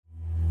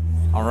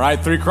All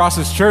right, Three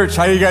Crosses Church,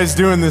 how you guys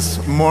doing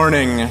this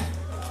morning?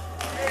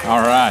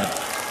 All right,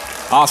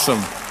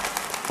 awesome.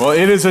 Well,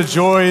 it is a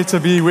joy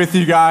to be with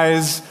you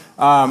guys.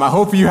 I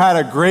hope you had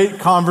a great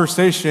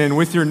conversation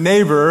with your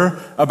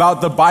neighbor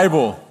about the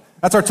Bible.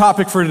 That's our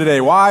topic for today.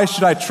 Why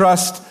should I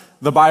trust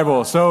the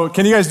Bible? So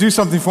can you guys do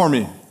something for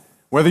me?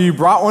 Whether you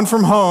brought one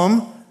from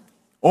home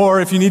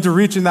or if you need to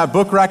reach in that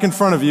book rack in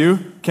front of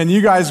you, can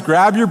you guys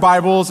grab your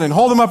Bibles and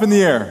hold them up in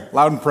the air,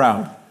 loud and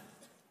proud?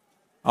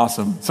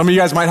 Awesome. Some of you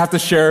guys might have to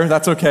share.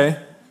 That's okay.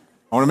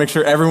 I want to make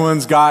sure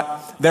everyone's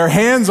got their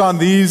hands on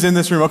these in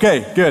this room.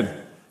 Okay, good.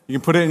 You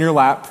can put it in your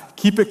lap.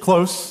 Keep it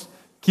close.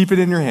 Keep it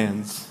in your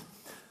hands.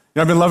 You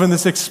know, I've been loving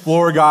this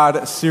Explore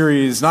God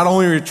series. Not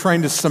only are we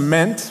trying to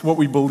cement what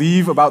we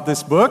believe about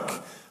this book,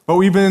 but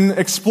we've been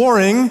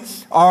exploring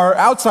our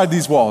outside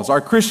these walls,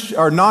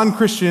 our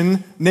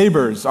non-Christian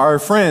neighbors, our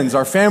friends,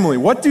 our family.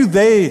 What do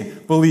they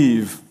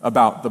believe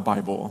about the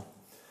Bible?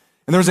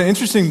 And there was an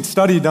interesting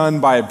study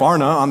done by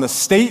Barna on the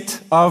state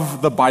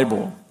of the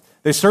Bible.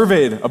 They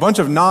surveyed a bunch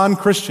of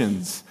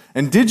non-Christians.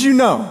 And did you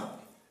know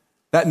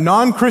that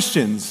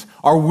non-Christians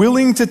are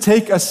willing to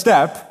take a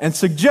step and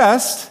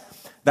suggest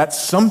that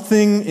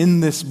something in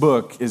this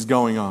book is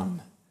going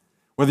on?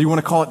 Whether you want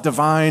to call it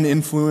divine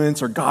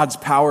influence or God's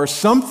power,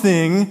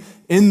 something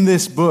in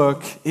this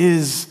book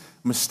is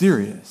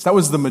mysterious. That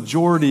was the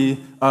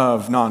majority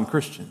of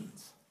non-Christians.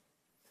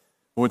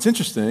 What's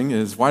interesting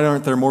is, why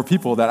aren't there more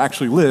people that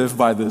actually live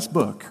by this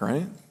book,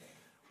 right?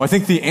 Well, I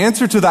think the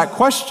answer to that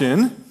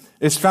question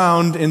is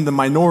found in the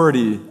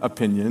minority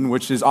opinion,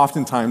 which is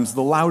oftentimes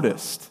the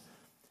loudest.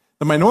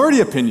 The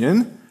minority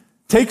opinion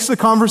takes the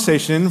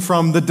conversation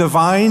from the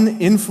divine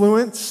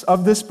influence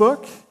of this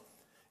book,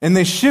 and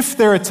they shift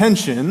their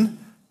attention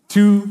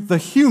to the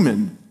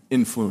human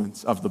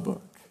influence of the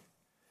book.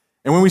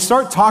 And when we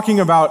start talking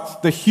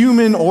about the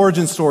human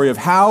origin story of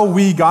how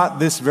we got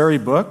this very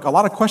book, a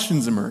lot of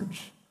questions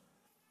emerge.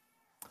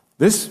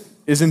 This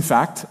is, in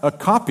fact, a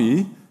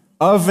copy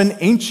of an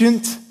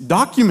ancient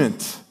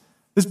document.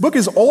 This book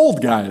is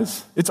old,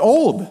 guys. It's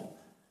old.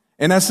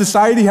 And as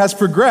society has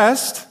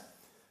progressed,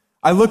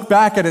 I look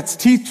back at its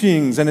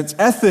teachings and its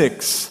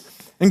ethics,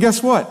 and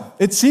guess what?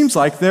 It seems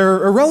like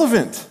they're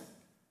irrelevant.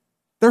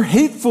 They're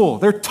hateful.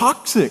 They're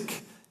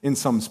toxic in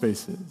some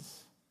spaces.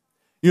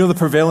 You know, the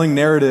prevailing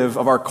narrative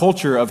of our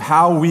culture of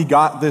how we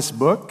got this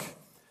book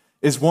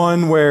is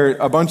one where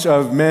a bunch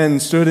of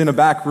men stood in a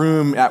back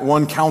room at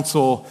one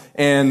council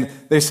and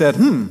they said,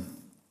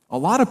 a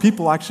lot of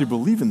people actually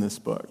believe in this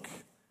book.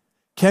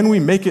 Can we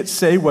make it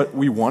say what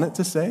we want it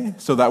to say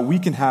so that we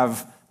can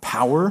have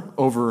power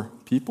over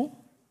people?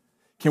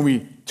 Can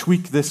we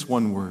tweak this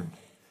one word?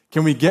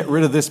 Can we get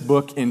rid of this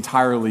book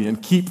entirely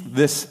and keep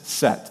this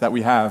set that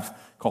we have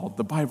called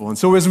the Bible? And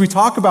so as we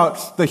talk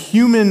about the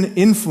human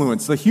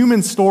influence, the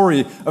human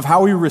story of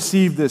how we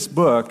receive this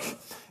book,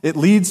 it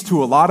leads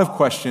to a lot of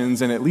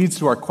questions, and it leads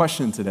to our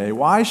question today.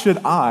 Why should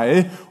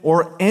I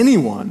or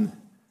anyone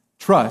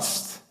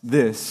trust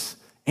this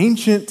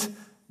ancient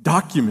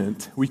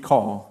document we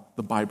call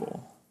the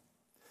Bible?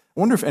 I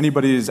wonder if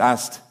anybody has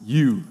asked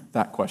you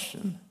that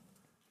question.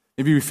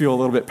 Maybe we feel a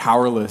little bit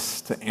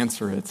powerless to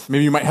answer it.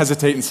 Maybe you might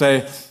hesitate and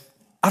say,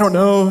 I don't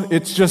know,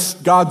 it's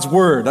just God's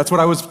word. That's what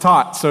I was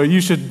taught, so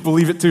you should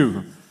believe it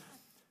too.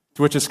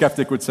 To which a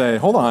skeptic would say,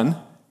 hold on,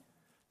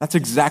 that's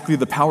exactly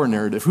the power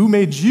narrative. Who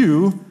made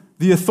you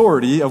the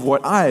authority of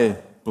what I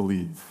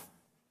believe?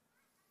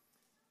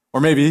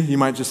 Or maybe you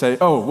might just say,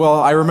 oh, well,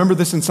 I remember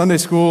this in Sunday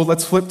school.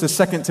 Let's flip to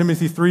 2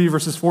 Timothy 3,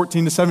 verses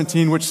 14 to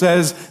 17, which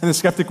says, and the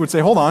skeptic would say,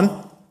 hold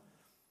on,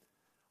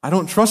 I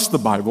don't trust the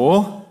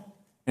Bible,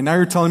 and now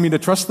you're telling me to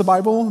trust the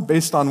Bible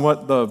based on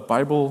what the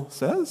Bible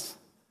says?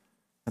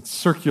 That's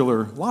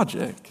circular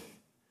logic.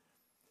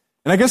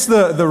 And I guess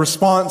the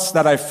response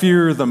that I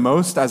fear the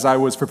most as I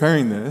was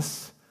preparing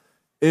this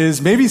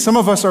is maybe some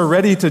of us are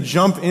ready to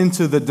jump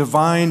into the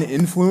divine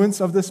influence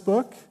of this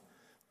book,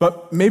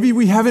 but maybe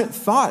we haven't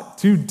thought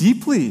too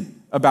deeply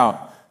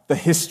about the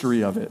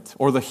history of it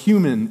or the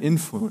human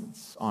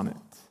influence on it.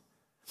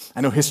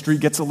 I know history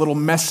gets a little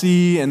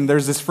messy, and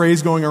there's this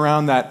phrase going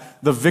around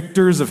that the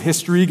victors of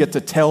history get to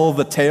tell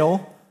the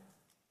tale.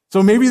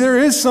 So maybe there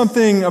is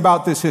something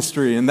about this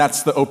history, and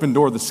that's the open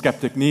door the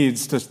skeptic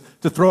needs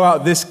to throw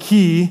out this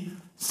key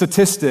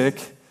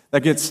statistic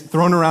that gets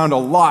thrown around a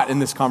lot in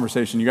this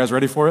conversation. You guys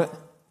ready for it?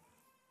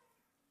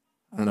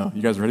 I don't know.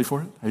 You guys ready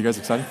for it? Are you guys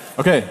excited?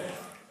 Okay.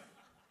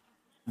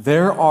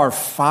 There are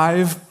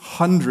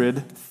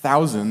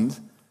 500,000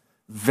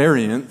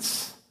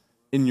 variants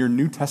in your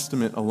New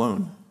Testament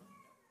alone.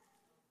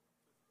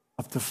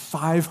 Up to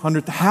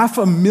 500,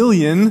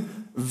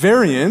 500,000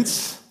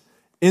 variants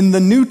in the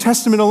New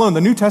Testament alone.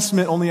 The New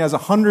Testament only has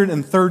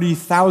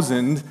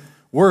 130,000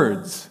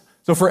 words.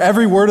 So for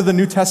every word of the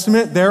New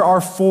Testament, there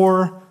are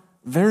 4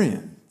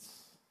 variants.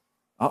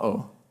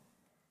 Uh-oh.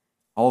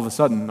 All of a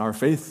sudden, our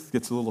faith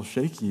gets a little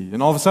shaky.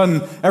 And all of a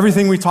sudden,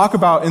 everything we talk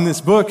about in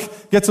this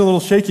book gets a little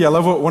shaky. I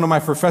love what one of my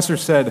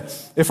professors said.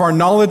 If our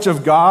knowledge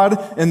of God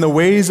and the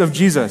ways of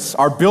Jesus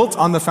are built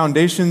on the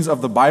foundations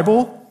of the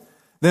Bible,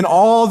 then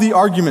all the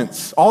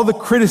arguments, all the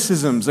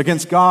criticisms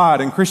against God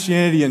and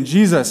Christianity and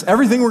Jesus,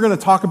 everything we're going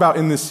to talk about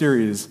in this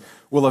series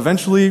will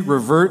eventually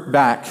revert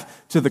back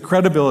to the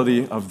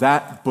credibility of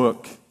that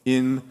book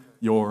in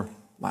your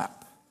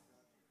lap.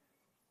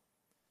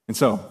 And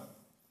so,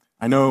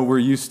 I know we're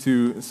used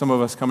to some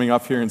of us coming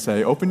up here and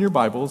say, open your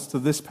Bibles to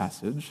this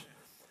passage.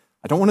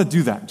 I don't want to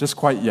do that just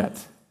quite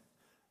yet,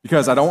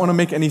 because I don't want to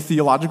make any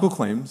theological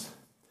claims.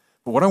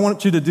 But what I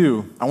want you to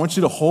do, I want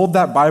you to hold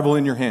that Bible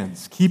in your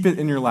hands. Keep it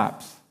in your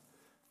laps.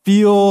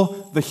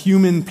 Feel the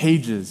human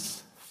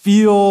pages.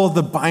 Feel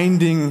the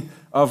binding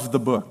of the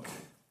book.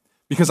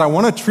 Because I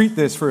want to treat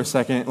this for a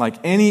second like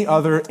any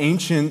other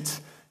ancient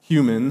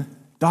human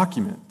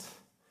document.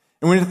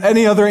 And with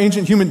any other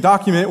ancient human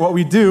document, what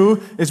we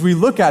do is we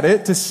look at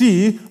it to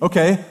see,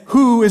 okay,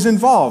 who is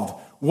involved?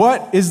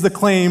 What is the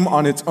claim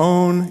on its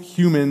own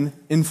human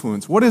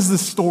influence? What is the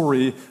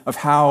story of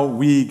how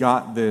we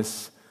got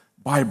this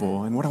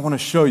Bible? And what I want to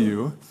show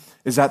you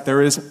is that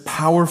there is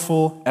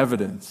powerful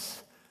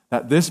evidence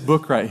that this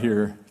book right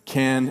here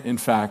can, in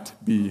fact,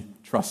 be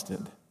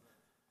trusted.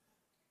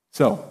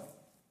 So,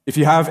 if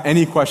you have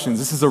any questions,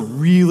 this is a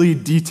really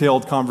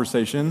detailed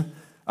conversation.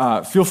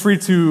 Feel free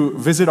to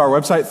visit our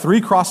website,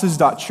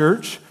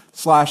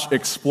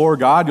 3crosses.church/explore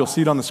God. You'll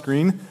see it on the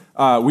screen.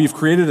 We've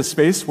created a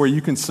space where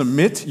you can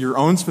submit your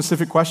own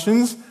specific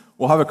questions.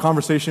 We'll have a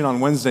conversation on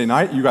Wednesday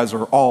night. You guys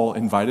are all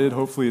invited.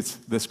 Hopefully it's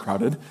this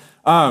crowded.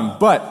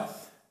 But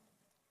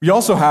we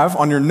also have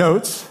on your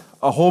notes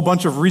a whole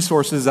bunch of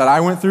resources that I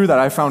went through that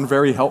I found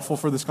very helpful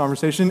for this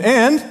conversation.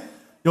 And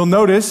you'll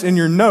notice in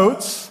your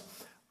notes,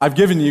 I've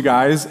given you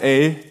guys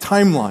a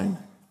timeline.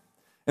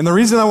 And the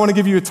reason I want to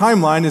give you a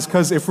timeline is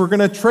because if we're going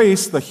to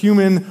trace the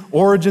human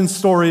origin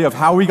story of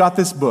how we got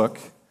this book,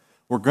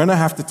 we're going to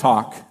have to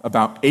talk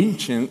about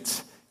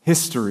ancient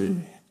history.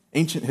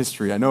 Ancient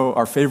history. I know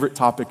our favorite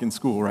topic in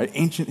school, right?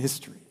 Ancient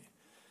history.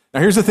 Now,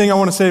 here's the thing I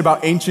want to say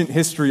about ancient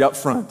history up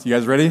front. You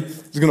guys ready?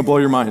 This is going to blow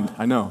your mind.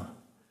 I know.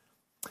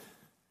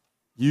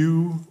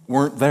 You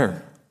weren't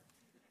there,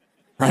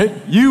 right?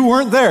 You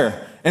weren't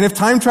there. And if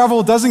time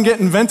travel doesn't get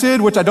invented,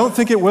 which I don't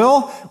think it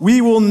will, we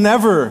will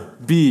never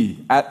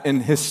be at an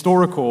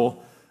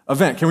historical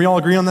event. Can we all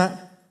agree on that?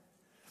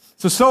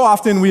 So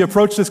often we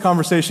approach this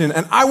conversation,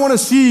 and I want to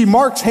see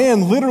Mark's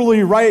hand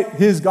literally write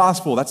his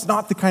gospel. That's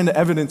not the kind of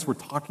evidence we're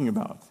talking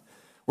about.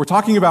 We're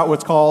talking about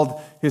what's called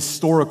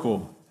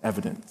historical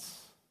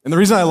evidence. And the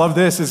reason I love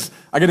this is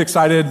I get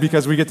excited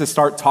because we get to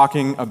start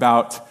talking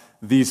about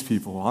these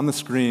people. On the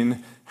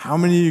screen, how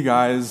many of you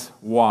guys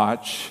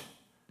watch,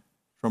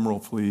 drum roll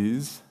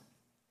please,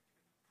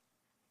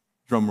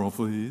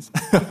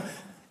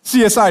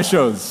 CSI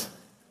shows?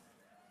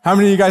 How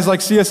many of you guys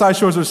like CSI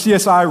shows or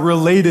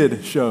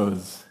CSI-related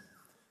shows?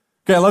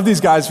 Okay, I love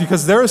these guys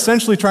because they're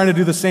essentially trying to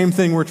do the same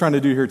thing we're trying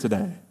to do here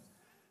today.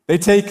 They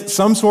take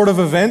some sort of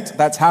event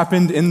that's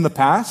happened in the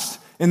past,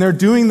 and they're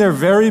doing their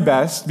very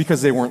best,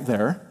 because they weren't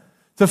there,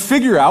 to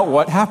figure out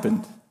what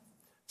happened.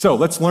 So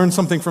let's learn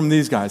something from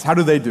these guys. How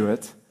do they do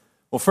it?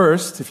 Well,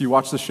 first, if you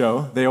watch the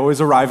show, they always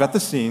arrive at the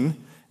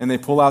scene, and they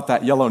pull out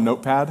that yellow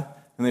notepad,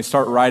 and they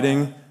start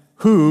writing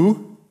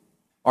who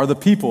are the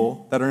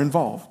people that are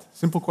involved.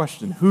 Simple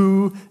question.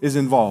 Who is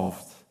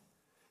involved?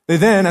 They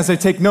then, as they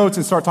take notes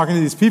and start talking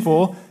to these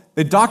people,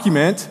 they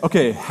document,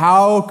 okay,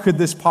 how could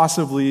this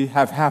possibly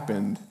have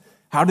happened?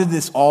 How did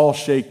this all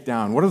shake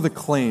down? What are the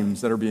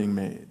claims that are being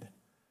made?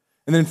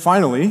 And then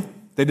finally,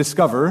 they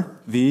discover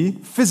the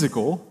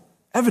physical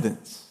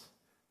evidence,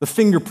 the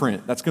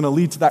fingerprint that's going to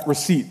lead to that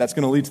receipt, that's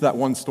going to lead to that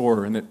one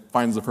store, and it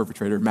finds the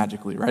perpetrator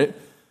magically, right?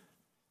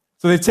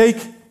 So they take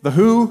the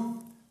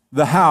who,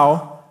 the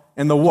how,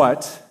 and the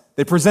what.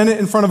 They present it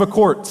in front of a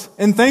court.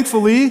 And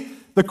thankfully,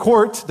 the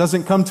court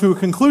doesn't come to a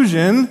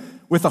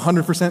conclusion with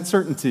 100%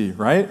 certainty,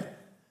 right?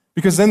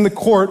 Because then the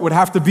court would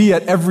have to be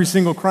at every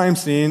single crime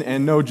scene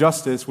and no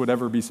justice would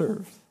ever be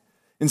served.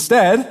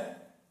 Instead,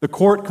 the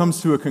court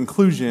comes to a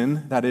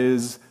conclusion that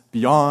is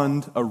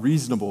beyond a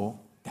reasonable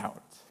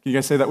doubt. Can you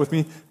guys say that with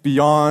me?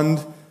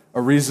 Beyond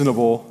a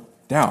reasonable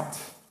doubt.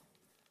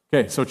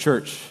 Okay, so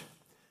church,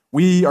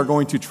 we are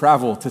going to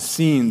travel to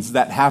scenes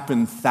that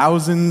happened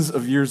thousands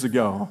of years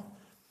ago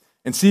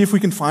and see if we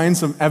can find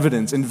some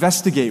evidence,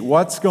 investigate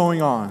what's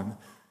going on,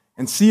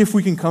 and see if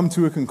we can come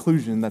to a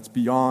conclusion that's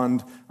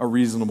beyond a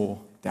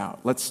reasonable doubt.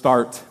 Let's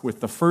start with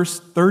the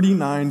first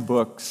 39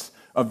 books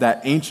of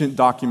that ancient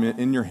document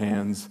in your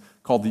hands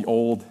called the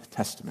Old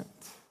Testament.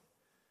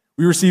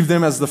 We received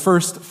them as the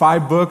first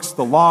 5 books,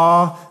 the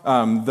Law,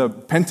 the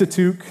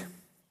Pentateuch,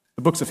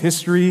 the books of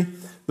history,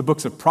 the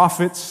books of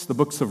prophets, the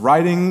books of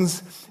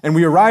writings, and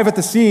we arrive at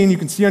the scene. You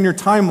can see on your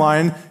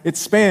timeline, it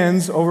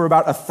spans over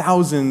about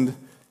 1,000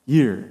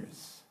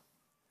 years.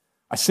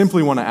 I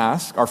simply want to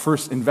ask our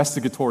first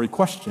investigatory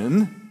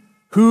question: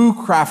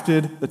 who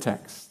crafted the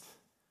text?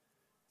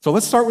 So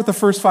let's start with the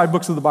first 5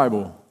 books of the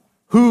Bible.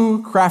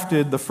 Who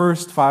crafted the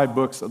first 5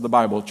 books of the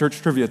Bible?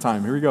 Church trivia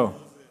time. Here we go.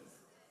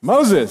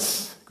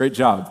 Moses. Great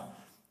job.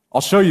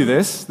 I'll show you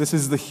this. This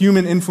is the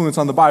human influence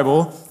on the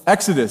Bible.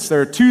 Exodus.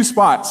 There are 2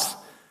 spots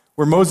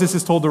where Moses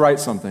is told to write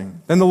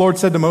something. Then the Lord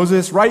said to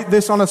Moses, "Write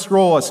this on a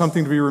scroll as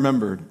something to be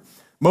remembered."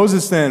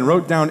 Moses then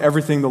wrote down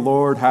everything the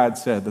Lord had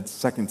said. That's the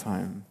second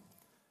time.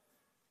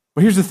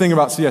 But here's the thing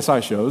about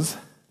CSI shows.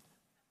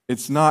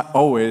 It's not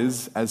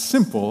always as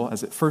simple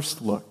as it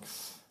first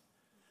looks.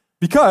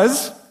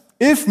 Because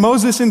if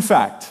Moses, in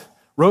fact,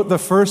 wrote the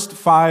first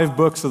 5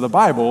 books of the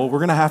Bible, we're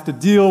going to have to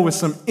deal with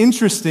some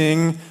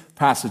interesting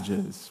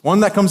passages.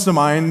 One that comes to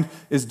mind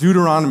is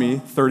Deuteronomy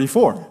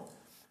 34.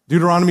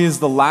 Deuteronomy is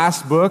the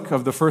last book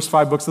of the first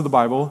 5 books of the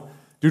Bible.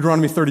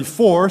 Deuteronomy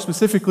 34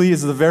 specifically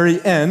is the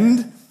very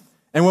end.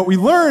 And what we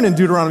learn in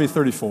Deuteronomy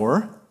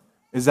 34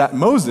 is that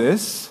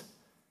Moses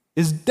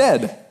is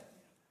dead.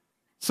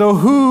 So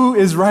who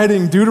is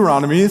writing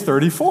Deuteronomy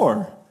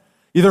 34?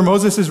 Either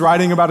Moses is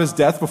writing about his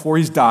death before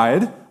he's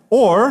died,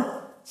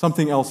 or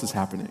something else is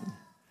happening.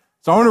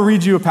 So I want to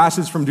read you a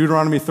passage from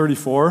Deuteronomy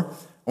 34.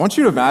 I want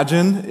you to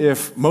imagine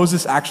if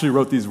Moses actually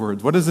wrote these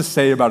words. What does this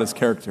say about his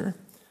character?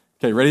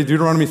 Okay, ready?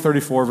 Deuteronomy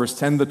 34, verse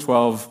 10 to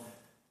 12,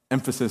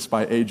 emphasis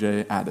by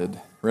AJ added.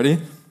 Ready?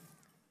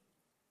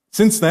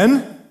 "Since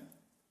then,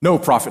 no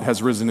prophet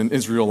has risen in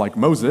Israel like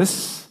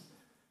Moses,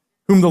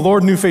 whom the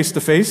Lord knew face to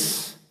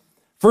face,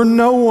 for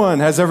no one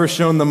has ever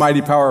shown the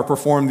mighty power or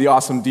performed the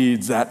awesome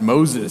deeds that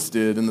Moses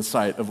did in the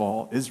sight of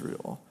all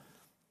Israel."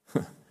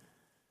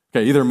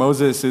 Okay, either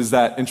Moses is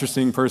that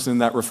interesting person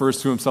that refers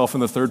to himself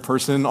in the third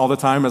person all the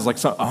time as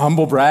like a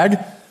humble brag,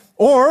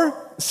 or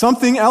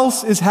something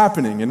else is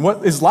happening. And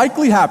what is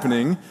likely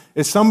happening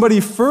is somebody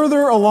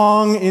further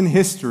along in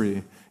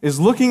history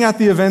is looking at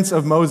the events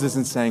of Moses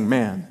and saying,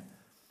 "Man,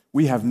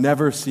 we have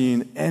never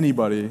seen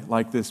anybody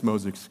like this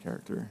Moses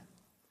character."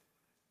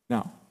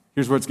 Now,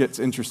 here's where it gets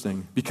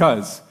interesting.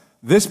 Because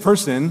this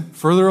person,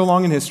 further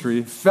along in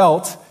history,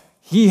 felt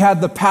he had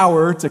the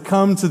power to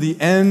come to the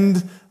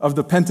end of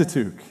the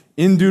Pentateuch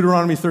in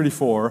Deuteronomy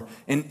 34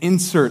 and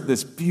insert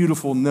this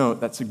beautiful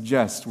note that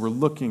suggests we're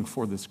looking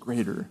for this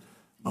greater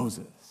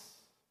Moses.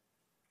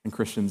 And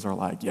Christians are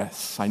like,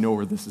 yes, I know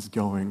where this is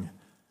going.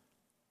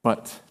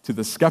 But to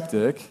the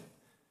skeptic,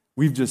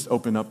 we've just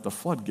opened up the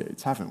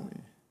floodgates, haven't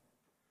we?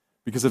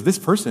 Because if this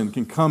person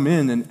can come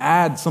in and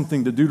add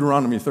something to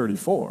Deuteronomy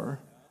 34,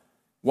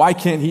 why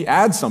can't he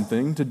add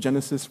something to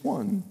Genesis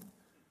 1?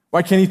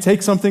 Why can't he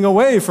take something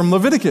away from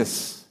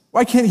Leviticus?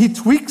 Why can't he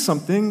tweak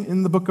something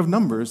in the book of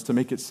Numbers to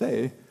make it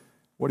say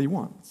what he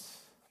wants?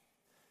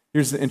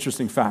 Here's the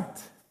interesting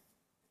fact.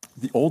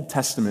 The Old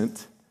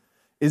Testament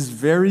is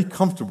very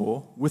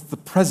comfortable with the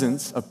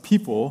presence of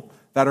people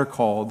that are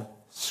called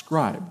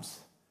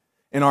scribes.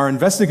 And our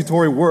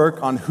investigatory work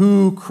on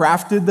who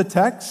crafted the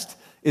text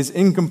is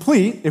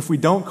incomplete if we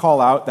don't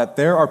call out that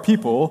there are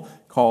people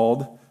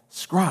called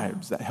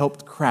scribes that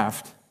helped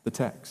craft the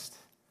text.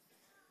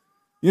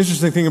 The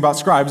interesting thing about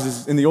scribes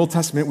is in the Old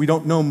Testament, we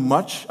don't know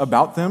much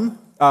about them.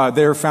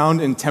 They're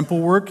found in temple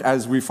work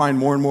as we find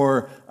more and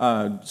more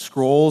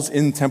scrolls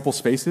in temple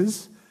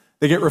spaces.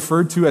 They get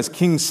referred to as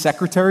king's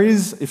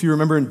secretaries. If you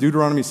remember in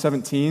Deuteronomy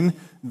 17,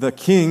 the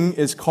king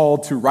is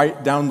called to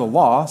write down the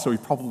law, so he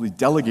probably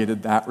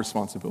delegated that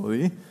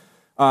responsibility.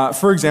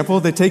 For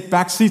example, they take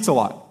back seats a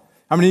lot.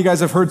 How many of you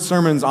guys have heard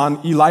sermons on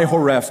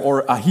Elihoreph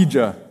or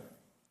Ahijah?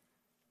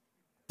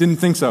 Didn't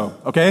think so,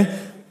 okay?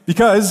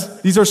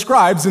 Because these are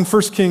scribes in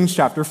 1 Kings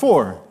chapter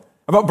 4. How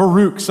about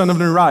Baruch, son of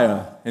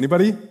Neriah?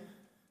 Anybody?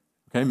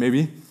 Okay,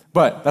 maybe.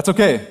 But that's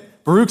okay.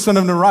 Baruch, son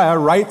of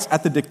Neriah, writes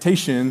at the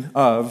dictation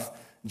of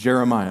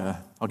Jeremiah.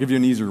 I'll give you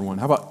an easier one.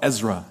 How about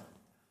Ezra?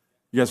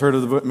 You guys heard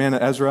of the man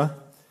Ezra?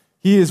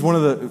 He is one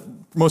of the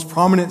most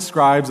prominent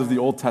scribes of the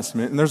Old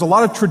Testament. And there's a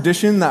lot of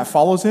tradition that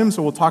follows him,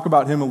 so we'll talk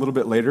about him a little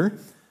bit later.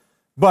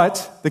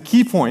 But the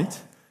key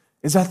point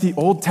is that the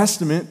Old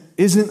Testament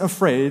isn't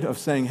afraid of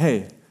saying,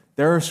 hey,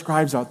 there are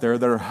scribes out there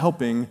that are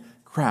helping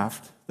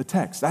craft the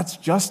text. That's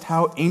just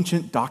how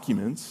ancient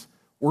documents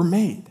were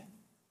made.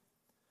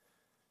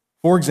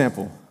 For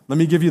example, let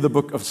me give you the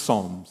book of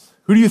Psalms.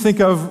 Who do you think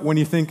of when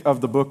you think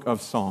of the book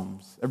of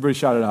Psalms? Everybody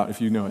shout it out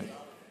if you know it.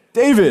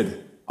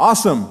 David.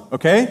 Awesome,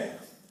 okay?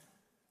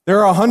 There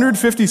are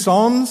 150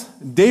 Psalms.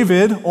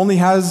 David only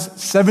has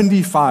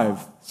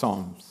 75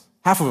 Psalms,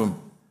 half of them,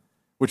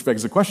 which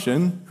begs the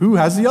question, who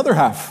has the other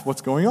half?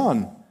 What's going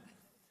on?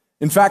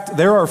 In fact,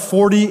 there are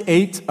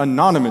 48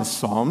 anonymous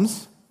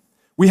Psalms.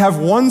 We have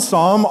one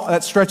Psalm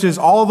that stretches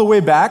all the way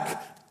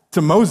back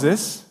to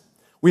Moses.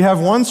 We have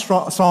one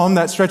Psalm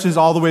that stretches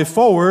all the way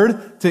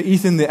forward to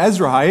Ethan the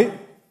Ezrahite.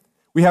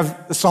 We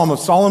have the Psalm of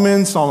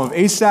Solomon, Psalm of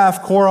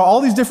Asaph, Korah,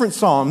 all these different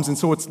Psalms. And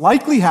so what's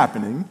likely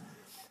happening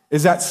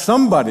is that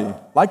somebody,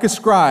 like a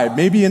scribe,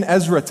 maybe an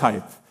Ezra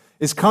type,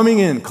 is coming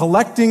in,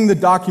 collecting the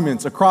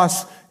documents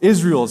across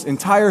Israel's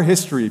entire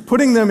history,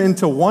 putting them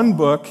into one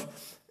book,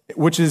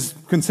 which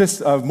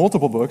consists of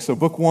multiple books, so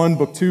book 1,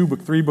 book 2,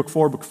 book 3, book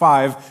 4, book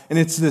 5, and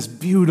it's this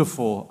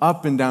beautiful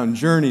up and down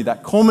journey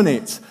that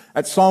culminates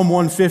at Psalm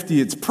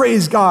 150. It's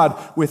praise God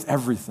with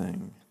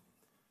everything.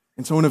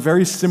 And so in a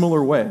very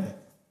similar way,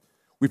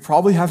 we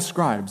probably have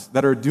scribes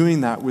that are doing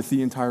that with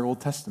the entire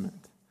Old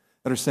Testament.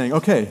 that are saying,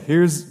 okay,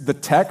 here's the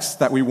text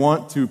that we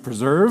want to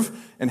preserve,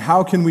 and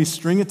how can we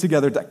string it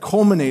together that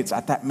culminates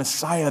at that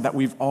Messiah that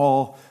we've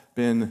all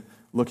been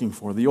looking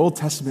for? The Old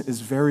Testament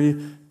is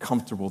very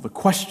comfortable. The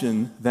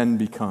question then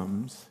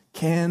becomes,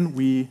 can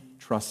we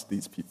trust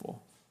these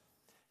people?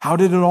 How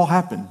did it all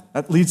happen?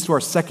 That leads to our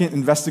second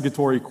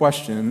investigatory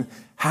question.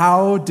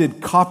 How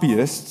did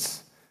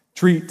copyists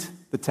treat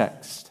the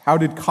text? How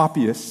did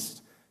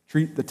copyists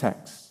treat the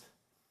text?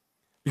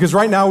 Because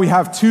right now we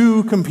have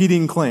two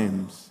competing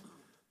claims.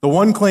 The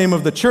one claim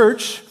of the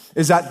church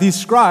is that these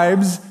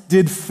scribes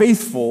did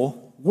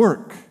faithful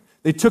work.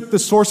 They took the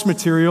source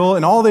material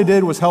and all they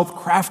did was help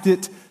craft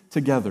it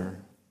together.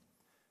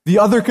 The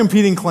other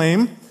competing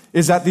claim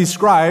is that these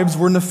scribes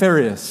were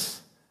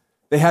nefarious.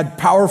 They had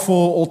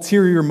powerful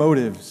ulterior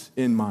motives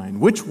in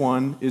mind. Which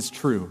one is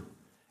true?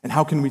 And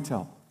how can we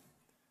tell?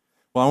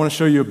 Well, I want to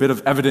show you a bit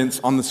of evidence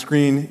on the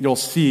screen. You'll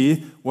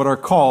see what are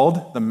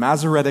called the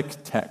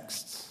Masoretic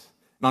texts.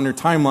 And on your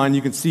timeline,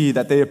 you can see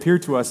that they appear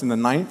to us in the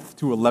 9th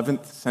to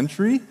 11th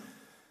century.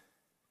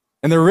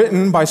 And they're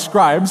written by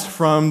scribes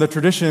from the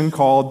tradition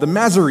called the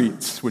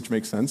Masoretes, which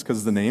makes sense because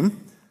of the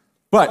name.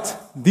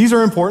 But these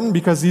are important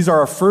because these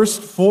are our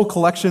first full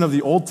collection of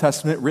the Old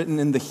Testament written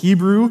in the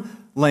Hebrew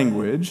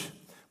language.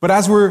 But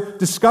as we're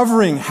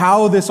discovering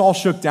how this all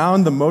shook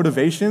down, the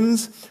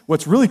motivations,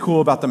 what's really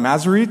cool about the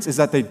Masoretes is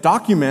that they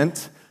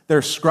document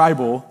their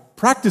scribal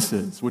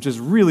practices, which is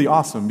really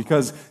awesome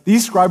because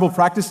these scribal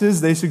practices,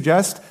 they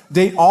suggest,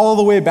 date all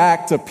the way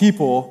back to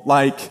people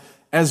like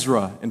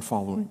Ezra and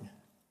following.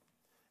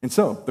 And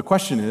so the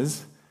question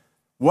is,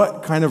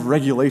 what kind of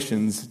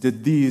regulations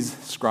did these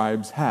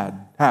scribes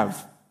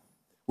have?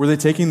 Were they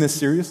taking this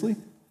seriously?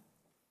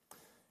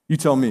 You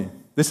tell me.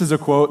 This is a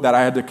quote that I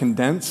had to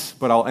condense,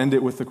 but I'll end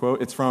it with the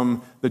quote. It's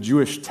from the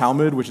Jewish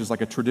Talmud, which is like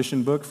a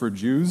tradition book for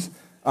Jews.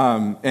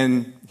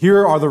 And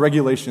here are the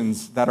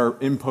regulations that are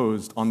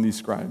imposed on these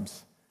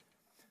scribes.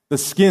 The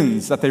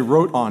skins that they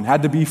wrote on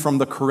had to be from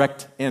the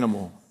correct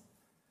animal.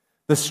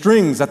 The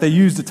strings that they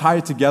used to tie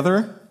it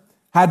together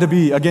had to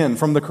be, again,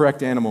 from the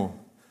correct animal.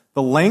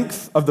 The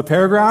length of the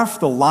paragraph,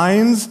 the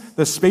lines,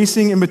 the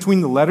spacing in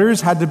between the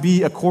letters had to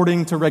be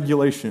according to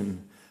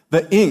regulation.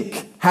 The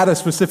ink had a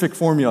specific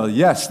formula.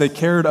 Yes, they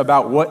cared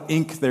about what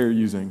ink they're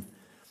using.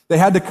 They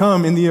had to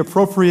come in the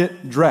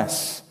appropriate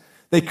dress.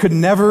 They could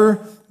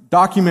never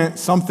document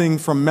something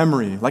from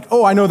memory. Like,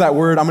 oh, I know that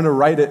word, I'm going to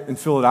write it and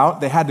fill it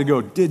out. They had to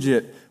go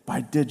digit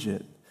by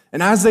digit.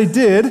 And as they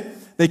did,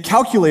 they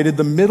calculated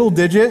the middle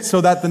digit so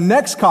that the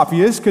next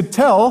copyist could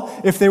tell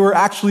if they were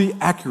actually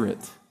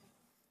accurate.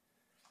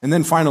 And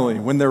then finally,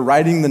 when they're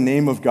writing the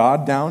name of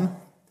God down,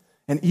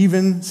 and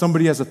even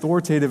somebody as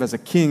authoritative as a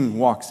king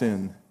walks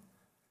in,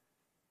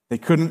 they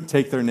couldn't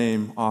take their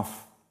name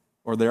off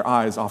or their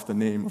eyes off the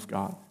name of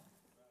God.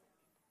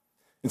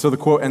 And so the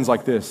quote ends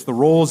like this: the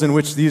roles in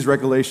which these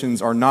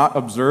regulations are not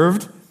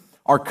observed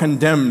are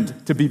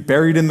condemned to be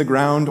buried in the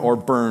ground or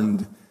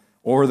burned,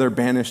 or they're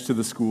banished to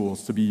the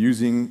schools to be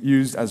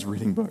used as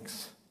reading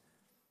books.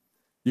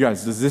 You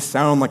guys, does this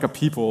sound like a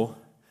people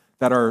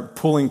that are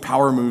pulling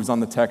power moves on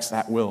the text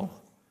at will?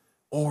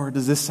 Or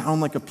does this sound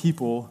like a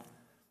people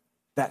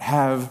that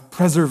have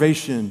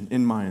preservation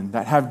in mind,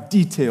 that have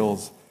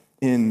details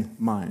in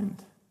mind?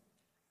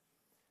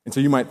 And so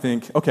you might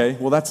think, okay,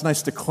 well, that's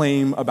nice to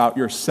claim about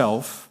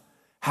yourself.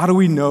 How do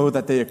we know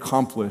that they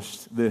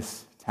accomplished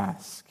this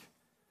task?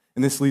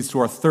 And this leads to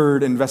our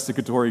third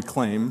investigatory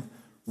claim.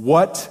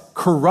 What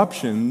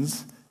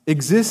corruptions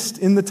exist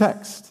in the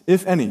text,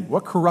 if any?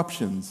 What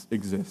corruptions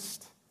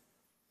exist?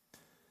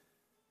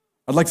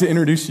 I'd like to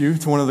introduce you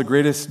to one of the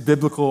greatest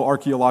biblical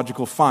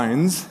archaeological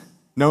finds,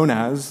 known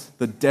as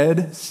the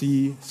Dead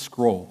Sea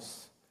Scrolls.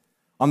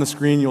 On the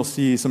screen, you'll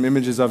see some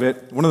images of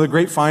it. One of the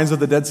great finds of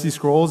the Dead Sea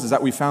Scrolls is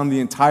that we found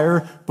the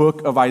entire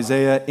book of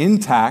Isaiah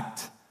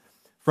intact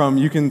from,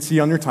 you can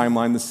see on your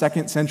timeline, the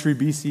 2nd century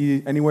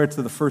BC, anywhere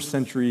to the 1st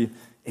century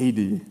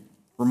AD.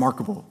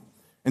 Remarkable.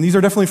 And these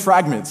are definitely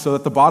fragments. So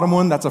at the bottom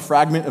one, that's a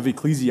fragment of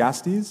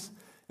Ecclesiastes.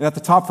 And at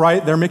the top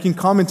right, they're making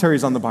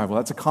commentaries on the Bible.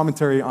 That's a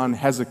commentary on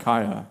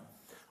Hezekiah.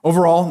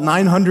 Overall,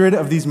 900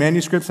 of these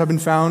manuscripts have been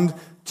found.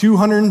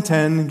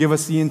 210 give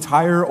us the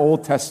entire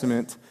Old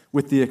Testament,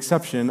 with the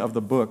exception of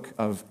the book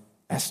of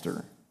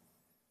Esther.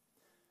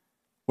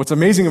 What's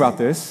amazing about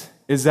this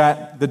is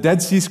that the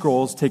Dead Sea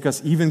Scrolls take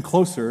us even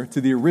closer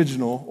to the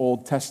original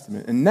Old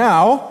Testament. And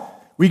now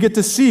we get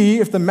to see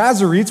if the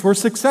Masoretes were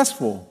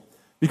successful,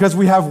 because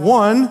we have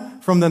one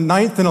from the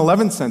 9th and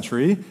 11th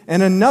century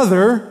and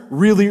another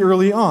really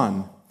early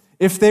on.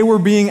 If they were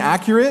being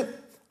accurate,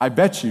 I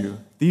bet you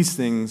these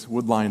things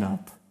would line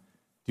up.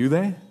 Do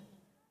they?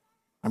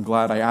 I'm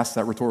glad I asked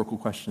that rhetorical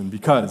question,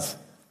 because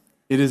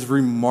it is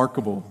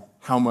remarkable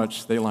how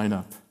much they line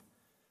up.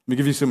 Let me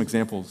give you some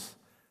examples.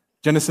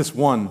 Genesis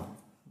 1,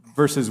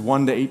 verses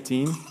 1 to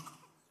 18,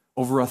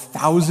 over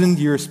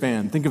 1,000-year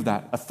span. Think of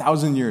that,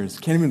 1,000 years.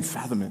 Can't even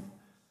fathom it.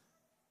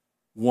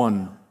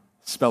 One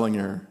spelling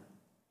error.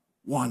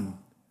 One.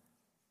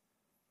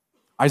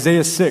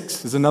 Isaiah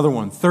 6 is another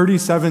one.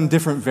 37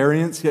 different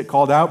variants get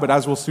called out, but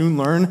as we'll soon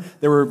learn,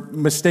 there were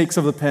mistakes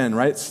of the pen,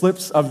 right?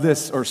 Slips of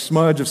this or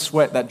smudge of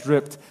sweat that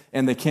dripped,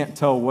 and they can't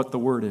tell what the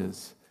word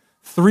is.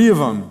 3 of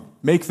them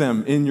make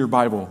them in your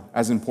Bible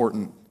as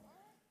important.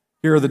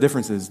 Here are the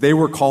differences. They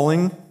were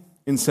calling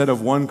instead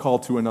of one call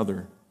to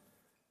another.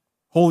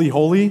 Holy,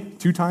 holy,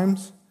 2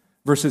 times,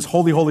 versus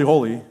holy, holy,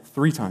 holy,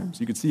 3 times.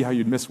 You could see how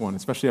you'd miss one,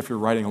 especially if you're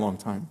writing a long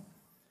time.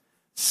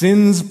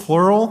 Sins,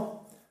 plural,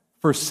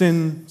 for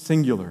sin,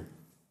 singular.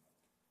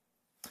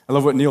 I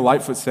love what Neil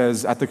Lightfoot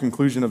says at the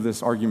conclusion of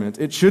this argument.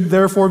 It should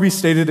therefore be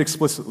stated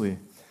explicitly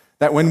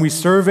that when we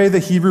survey the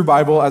Hebrew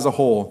Bible as a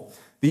whole,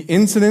 the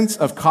incidence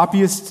of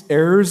copyist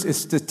errors is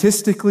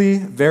statistically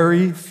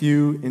very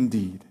few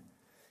indeed.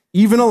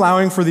 Even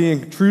allowing for the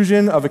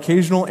intrusion of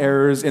occasional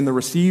errors in the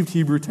received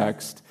Hebrew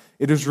text,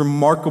 it is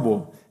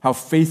remarkable how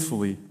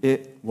faithfully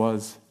it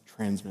was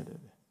transmitted.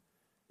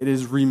 It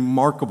is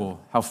remarkable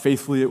how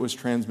faithfully it was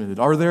transmitted.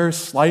 Are there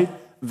slight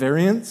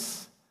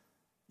variants?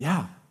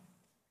 Yeah,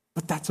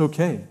 but that's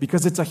okay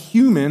because it's a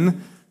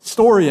human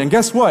story. And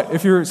guess what?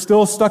 If you're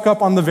still stuck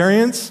up on the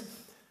variants,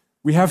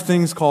 we have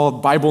things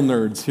called Bible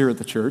nerds here at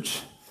the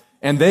church,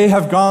 and they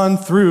have gone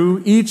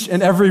through each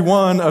and every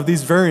one of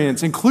these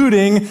variants,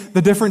 including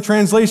the different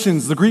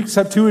translations, the Greek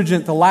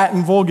Septuagint, the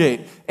Latin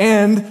Vulgate,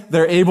 and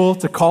they're able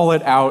to call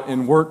it out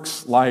in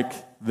works like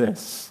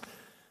this,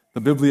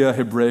 the Biblia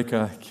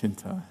Hebraica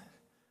Quinta.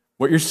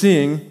 What you're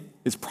seeing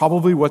is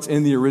probably what's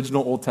in the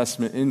original Old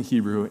Testament in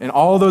Hebrew. And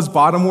all those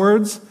bottom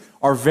words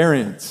are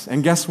variants.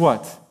 And guess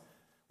what?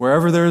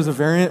 Wherever there is a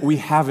variant, we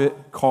have it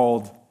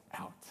called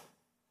out.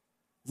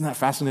 Isn't that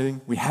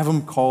fascinating? We have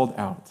them called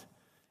out.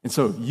 And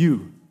so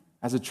you,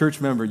 as a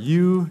church member,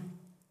 you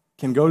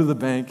can go to the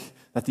bank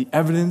that the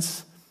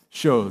evidence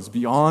shows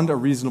beyond a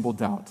reasonable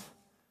doubt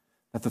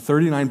that the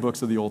 39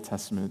 books of the Old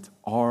Testament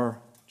are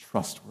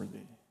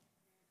trustworthy.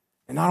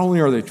 And not only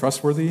are they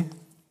trustworthy,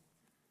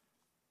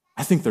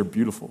 I think they're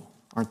beautiful,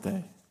 aren't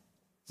they?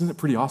 Isn't it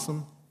pretty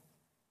awesome?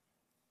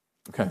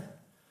 Okay.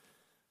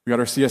 We got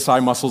our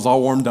CSI muscles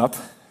all warmed up,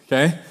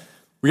 okay?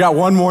 We got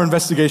one more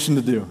investigation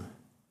to do.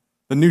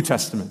 The New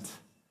Testament,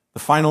 the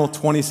final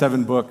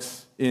 27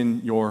 books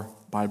in your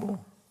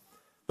Bible.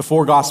 The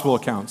 4 gospel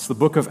accounts, the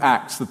book of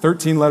Acts, the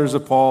 13 letters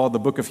of Paul, the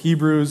book of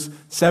Hebrews,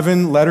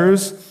 7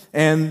 letters,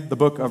 and the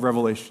book of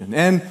Revelation.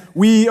 And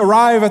we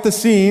arrive at the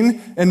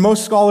scene, and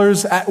most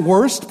scholars at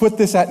worst put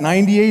this at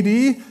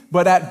 90 AD,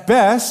 but at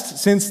best,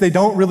 since they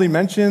don't really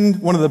mention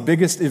one of the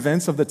biggest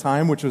events of the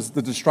time, which was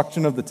the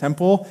destruction of the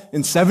temple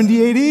in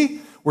 70 AD,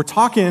 we're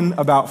talking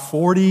about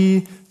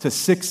 40 to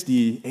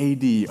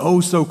 60 AD, oh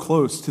so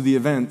close to the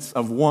events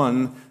of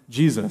one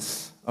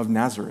Jesus of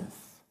Nazareth.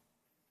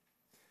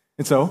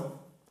 And so,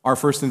 our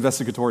first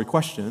investigatory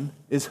question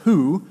is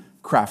who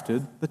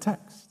crafted the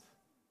text?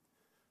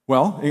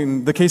 Well,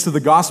 in the case of the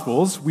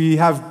Gospels, we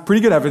have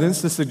pretty good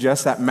evidence to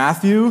suggest that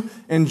Matthew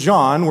and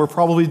John were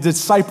probably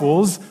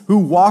disciples who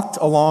walked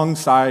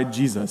alongside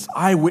Jesus,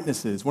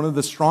 eyewitnesses, one of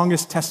the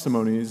strongest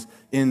testimonies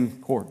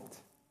in court.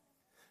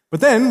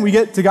 But then we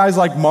get to guys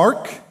like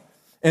Mark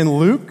and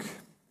Luke,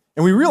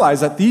 and we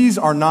realize that these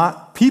are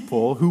not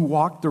people who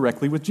walked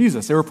directly with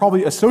Jesus. They were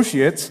probably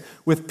associates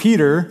with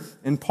Peter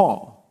and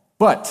Paul.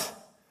 But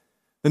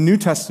the New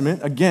Testament,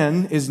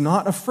 again, is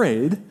not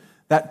afraid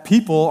that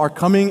people are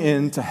coming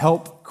in to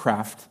help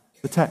craft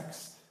the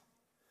text.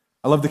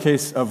 I love the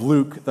case of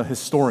Luke, the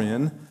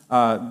historian.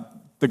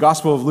 The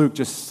Gospel of Luke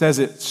just says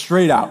it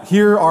straight out.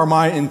 Here are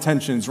my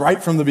intentions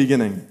right from the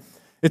beginning.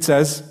 It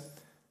says,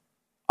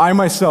 I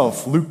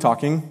myself, Luke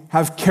talking,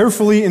 have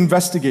carefully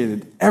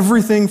investigated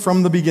everything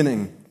from the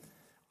beginning.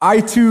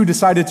 I too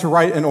decided to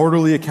write an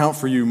orderly account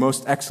for you,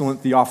 most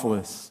excellent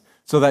Theophilus,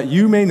 so that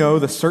you may know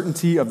the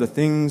certainty of the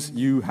things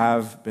you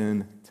have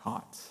been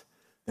taught.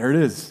 There it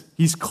is.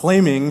 He's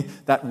claiming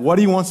that what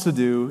he wants to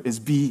do is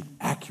be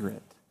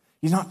accurate.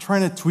 He's not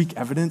trying to tweak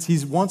evidence.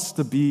 He wants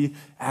to be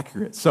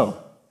accurate.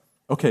 So,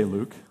 okay,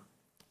 Luke,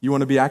 you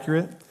want to be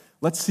accurate?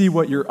 Let's see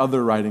what your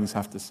other writings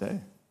have to say.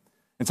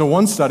 And so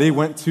one study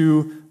went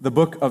to the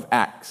book of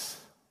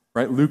Acts,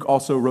 right? Luke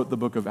also wrote the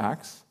book of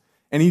Acts.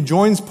 And he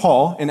joins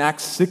Paul in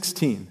Acts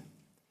 16.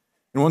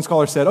 And one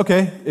scholar said,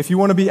 okay, if you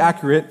want to be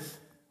accurate,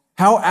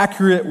 how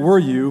accurate were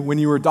you when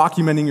you were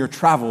documenting your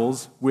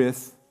travels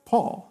with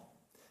Paul?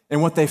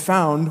 And what they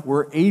found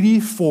were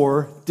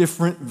 84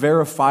 different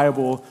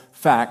verifiable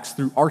facts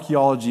through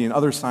archaeology and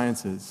other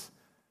sciences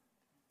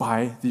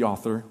by the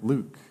author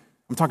Luke.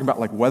 I'm talking about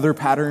like weather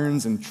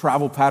patterns and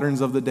travel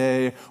patterns of the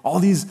day, all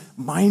these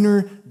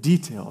minor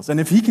details. And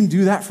if he can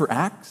do that for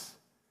Acts,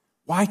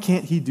 why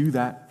can't he do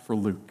that for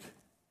Luke?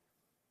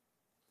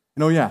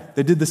 And oh yeah,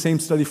 they did the same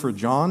study for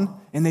John,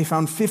 and they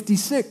found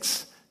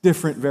 56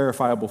 different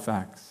verifiable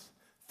facts.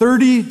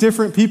 30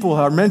 different people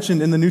are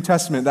mentioned in the New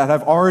Testament that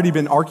have already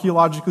been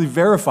archaeologically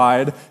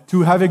verified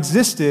to have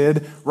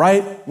existed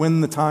right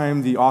when the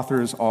time the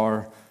authors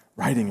are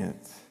writing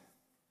it.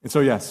 And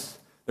so yes,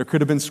 there could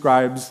have been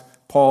scribes.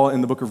 Paul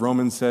in the book of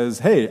Romans says,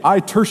 hey,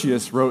 I,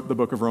 Tertius, wrote the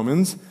book of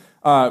Romans.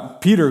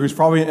 Peter, who's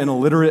probably an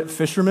illiterate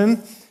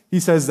fisherman, he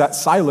says that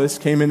Silas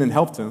came in and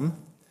helped him.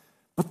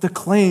 But the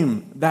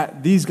claim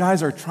that these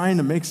guys are trying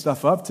to make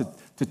stuff up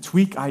to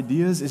tweak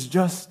ideas is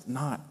just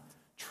not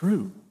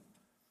true.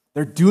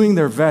 They're doing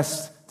their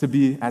best to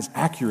be as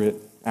accurate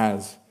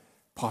as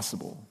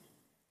possible.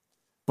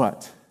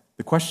 But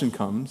the question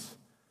comes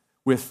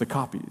with the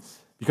copies.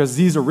 Because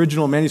these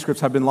original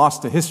manuscripts have been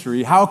lost to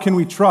history, how can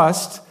we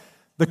trust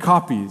the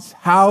copies?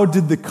 How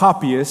did the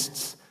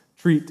copyists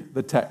treat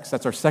the text?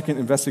 That's our second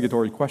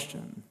investigatory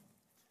question.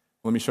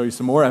 Let me show you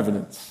some more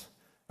evidence.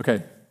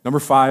 Okay, number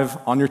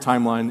 5 on your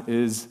timeline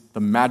is the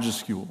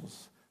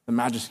majuscules. The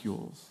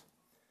majuscules.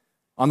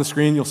 On the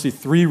screen, you'll see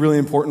 3 really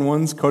important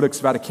ones: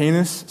 Codex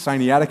Vaticanus,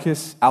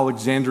 Sinaiticus,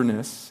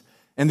 Alexandrinus.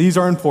 And these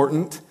are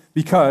important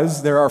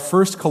because they're our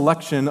first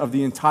collection of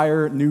the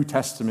entire New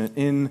Testament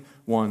in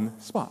one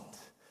spot.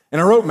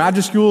 And I wrote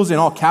majuscules in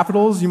all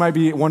capitals. You might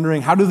be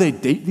wondering, how do they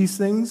date these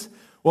things?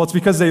 Well, it's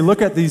because they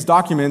look at these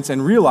documents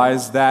and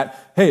realize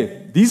that,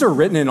 hey, these are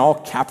written in all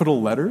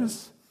capital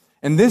letters.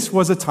 And this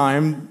was a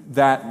time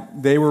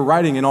that they were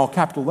writing in all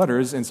capital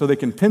letters, and so they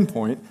can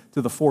pinpoint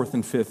to the 4th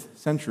and 5th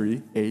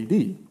century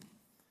AD.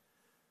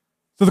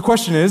 So the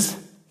question is,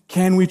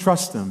 can we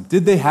trust them?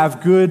 Did they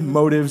have good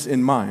motives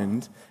in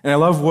mind? And I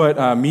love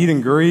what Mead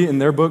and Gurry in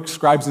their book,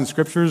 Scribes and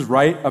Scriptures,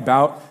 write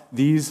about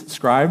these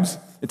scribes.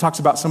 It talks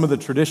about some of the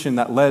tradition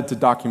that led to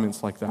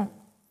documents like that.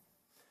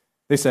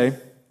 They say,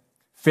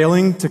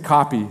 failing to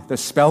copy the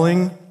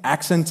spelling,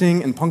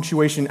 accenting, and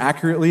punctuation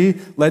accurately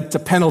led to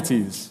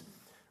penalties.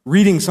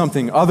 Reading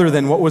something other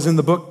than what was in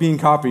the book being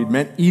copied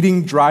meant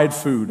eating dried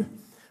food.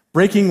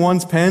 Breaking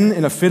one's pen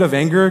in a fit of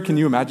anger, can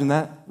you imagine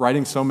that?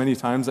 Writing so many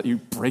times that you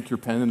break your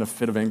pen in a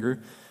fit of anger,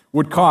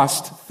 would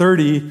cost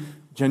 30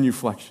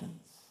 genuflections.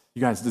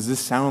 You guys, does this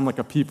sound like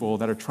a people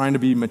that are trying to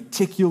be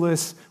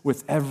meticulous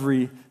with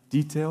every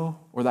detail,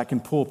 or that can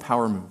pull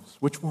power moves?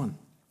 Which one?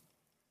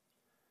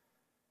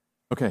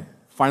 Okay,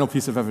 final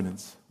piece of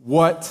evidence.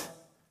 What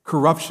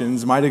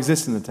corruptions might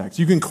exist in the text?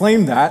 You can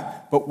claim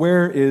that, but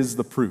where is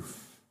the proof?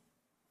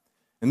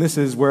 And this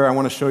is where I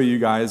want to show you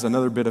guys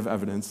another bit of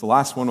evidence. The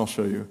last one I'll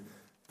show you,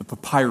 the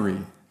papyri.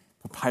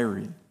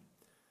 Papyri.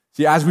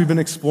 See, as we've been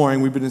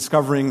exploring, we've been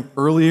discovering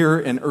earlier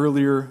and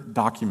earlier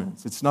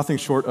documents. It's nothing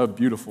short of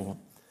beautiful.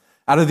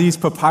 Out of these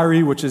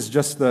papyri, which is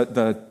just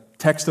the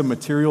text of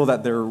material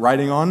that they're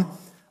writing on,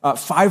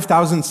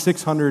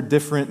 5,600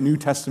 different New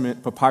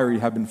Testament papyri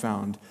have been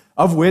found,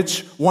 of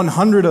which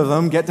 100 of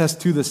them get us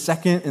to the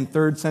 2nd and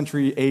 3rd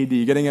century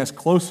AD, getting us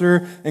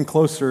closer and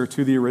closer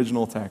to the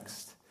original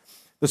text.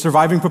 The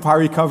surviving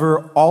papyri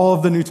cover all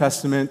of the New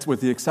Testament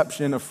with the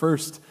exception of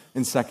 1st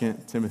and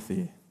 2nd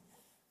Timothy.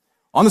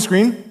 On the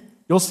screen,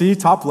 you'll see,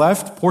 top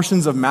left,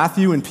 portions of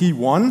Matthew and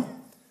P1,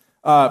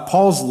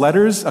 Paul's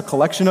letters, a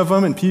collection of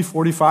them in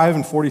P45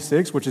 and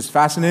 46, which is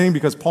fascinating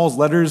because Paul's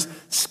letters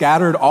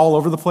scattered all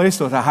over the place,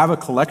 so to have a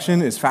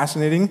collection is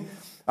fascinating.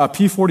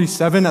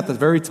 P47 at the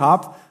very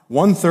top,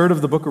 1/3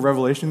 of the book of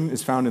Revelation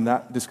is found in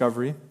that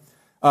discovery.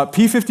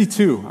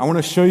 P52, I want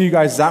to show you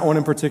guys that one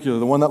in particular,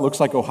 the one that looks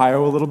like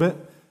Ohio a little bit.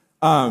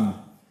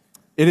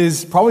 It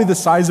is probably the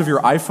size of your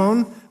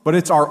iPhone, but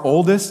it's our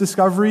oldest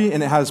discovery,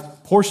 and it has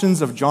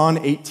portions of John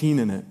 18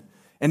 in it.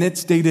 And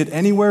it's dated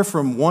anywhere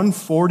from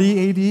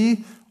 140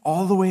 AD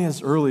all the way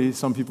as early,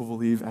 some people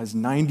believe, as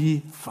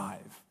 95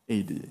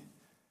 AD.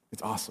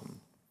 It's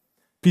awesome.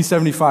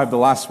 P75, the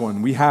last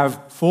one, we have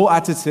full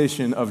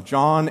attestation of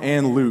John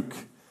and Luke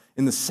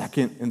in the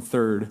 2nd and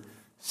 3rd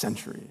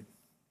century.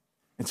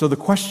 And so the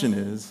question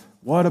is,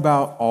 what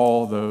about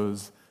all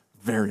those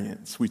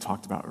variants we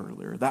talked about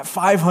earlier? That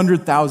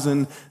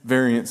 500,000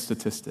 variant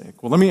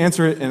statistic. Well, let me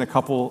answer it in a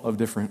couple of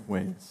different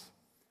ways.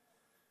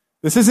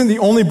 This isn't the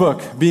only book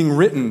being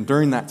written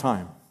during that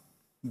time.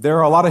 There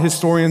are a lot of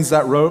historians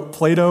that wrote.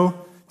 Plato,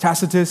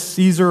 Tacitus,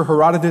 Caesar,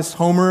 Herodotus,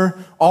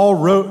 Homer, all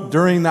wrote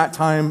during that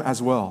time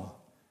as well.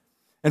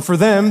 And for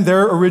them,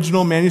 their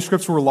original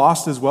manuscripts were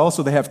lost as well,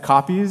 so they have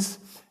copies,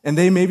 and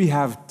they maybe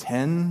have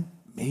 10,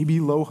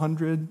 maybe low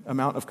 100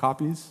 amount of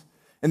copies.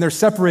 And they're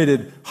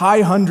separated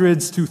high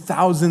hundreds to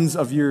thousands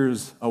of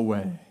years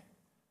away.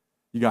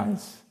 You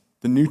guys,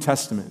 the New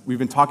Testament, we've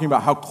been talking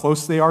about how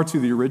close they are to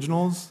the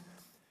originals.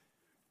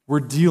 We're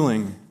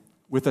dealing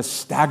with a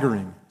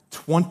staggering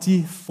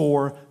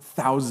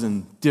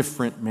 24,000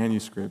 different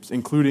manuscripts,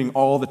 including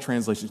all the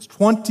translations.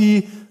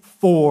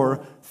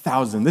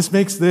 24,000. This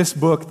makes this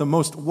book the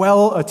most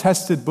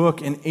well-attested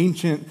book in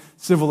ancient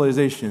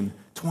civilization.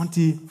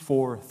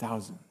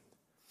 24,000.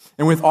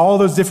 And with all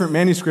those different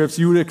manuscripts,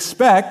 you would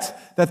expect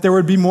that there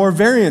would be more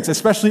variants,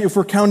 especially if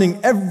we're counting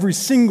every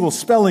single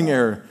spelling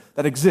error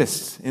that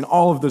exists in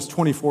all of those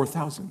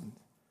 24,000.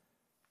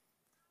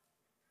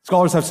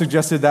 Scholars have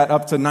suggested that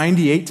up to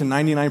 98 to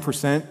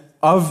 99%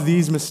 of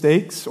these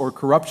mistakes or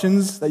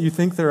corruptions that you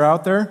think they're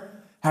out there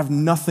have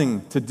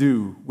nothing to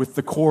do with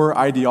the core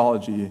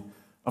ideology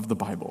of the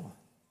Bible.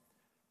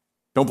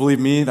 Don't believe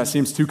me? That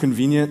seems too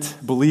convenient.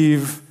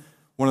 Believe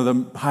one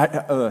of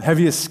the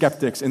heaviest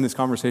skeptics in this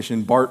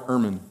conversation, Bart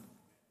Ehrman.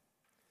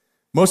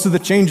 Most of the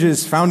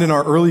changes found in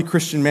our early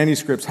Christian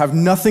manuscripts have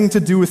nothing to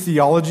do with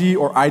theology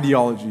or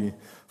ideology.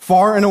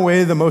 Far and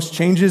away, the most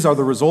changes are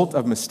the result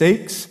of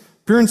mistakes,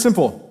 pure and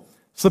simple.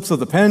 Slips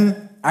of the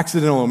pen,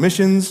 accidental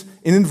omissions,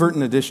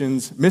 inadvertent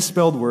additions,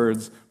 misspelled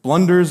words,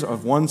 blunders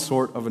of one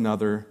sort of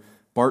another.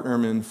 Bart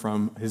Ehrman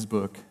from his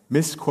book,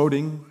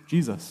 Misquoting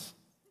Jesus.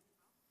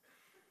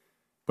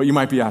 But you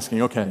might be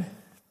asking, okay,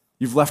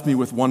 you've left me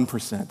with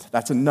 1%.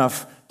 That's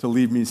enough to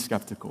leave me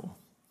skeptical.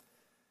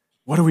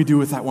 What do we do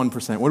with that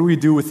 1%? What do we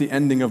do with the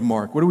ending of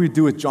Mark? What do we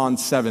do with John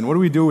 7? What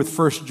do we do with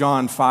 1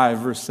 John 5,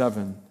 verse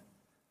 7?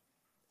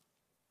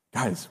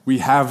 Guys, we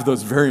have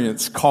those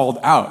variants called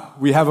out.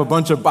 We have a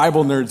bunch of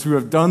Bible nerds who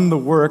have done the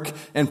work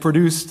and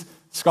produced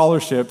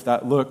scholarship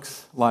that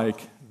looks like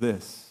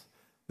this.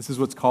 This is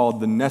what's called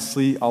the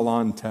Nestle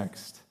Aland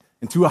text.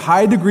 And to a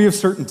high degree of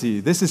certainty,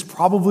 this is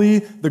probably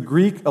the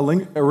Greek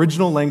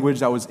original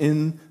language that was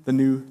in the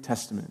New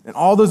Testament. And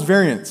all those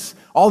variants,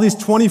 all these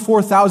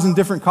 24,000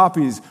 different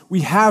copies, we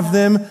have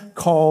them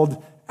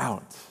called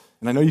out.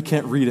 And I know you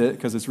can't read it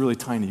because it's really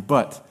tiny,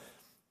 but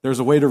there's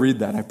a way to read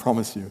that, I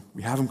promise you.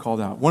 We have them called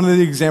out. One of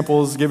the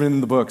examples given in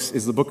the books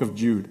is the book of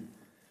Jude.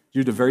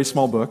 Jude, a very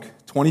small book,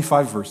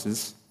 25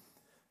 verses,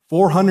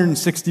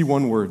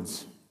 461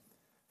 words,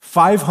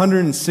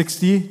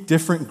 560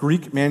 different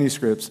Greek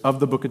manuscripts of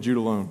the book of Jude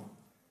alone.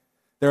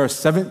 There are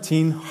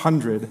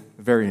 1,700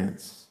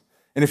 variants.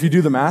 And if you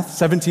do the math,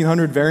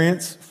 1,700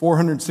 variants,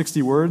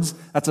 460 words,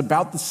 that's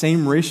about the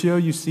same ratio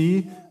you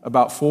see,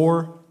 about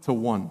 4 to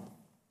 1.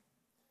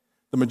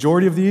 The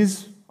majority of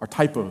these are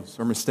typos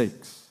or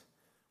mistakes.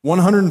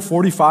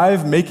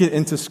 145 make it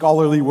into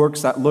scholarly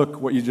works that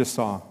look what you just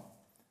saw.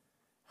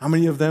 How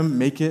many of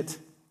them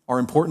are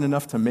important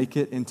enough to make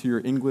it into your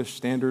English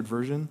Standard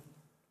Version?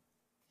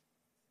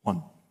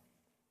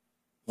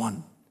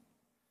 One.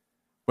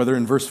 Whether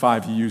in verse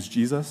 5 you use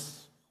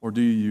Jesus or do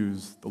you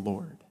use the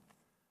Lord?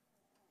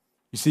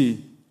 You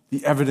see,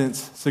 the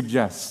evidence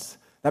suggests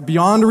that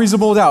beyond a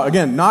reasonable doubt,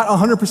 again, not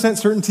 100%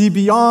 certainty,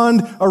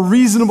 beyond a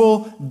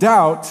reasonable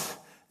doubt,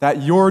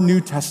 that your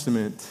New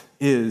Testament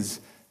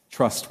is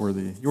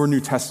trustworthy. Your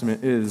New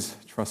Testament is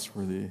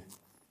trustworthy.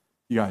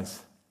 You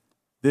guys,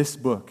 this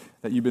book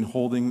that you've been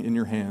holding in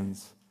your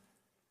hands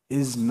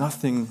is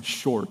nothing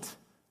short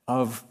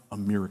of a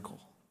miracle.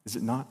 Is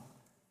it not?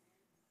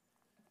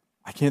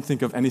 I can't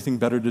think of anything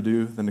better to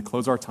do than to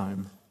close our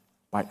time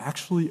by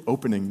actually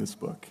opening this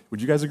book.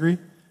 Would you guys agree?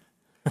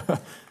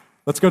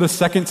 Let's go to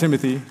 2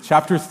 Timothy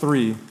chapter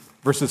 3,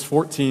 verses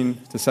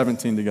 14 to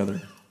 17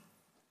 together.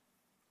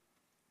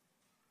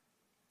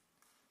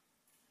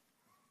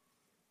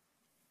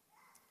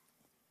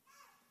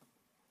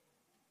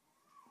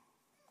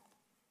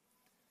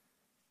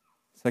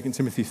 Second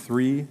Timothy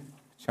 3,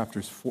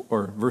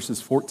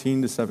 verses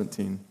 14 to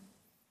 17.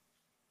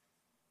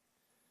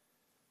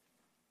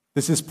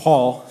 This is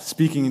Paul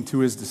speaking to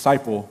his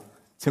disciple,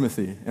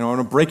 Timothy, and I want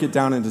to break it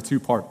down into two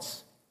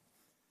parts.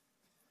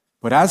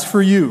 But as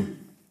for you,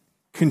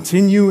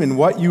 continue in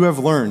what you have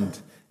learned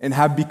and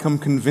have become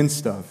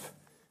convinced of,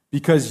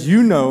 because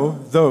you know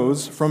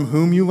those from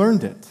whom you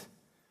learned it,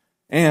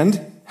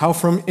 and how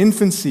from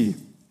infancy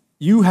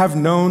you have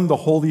known the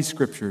Holy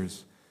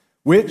Scriptures,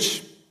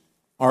 which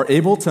are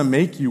able to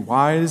make you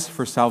wise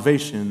for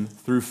salvation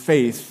through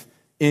faith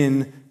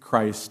in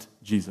Christ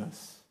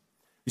Jesus.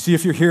 You see,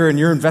 if you're here and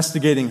you're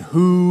investigating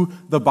who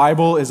the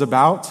Bible is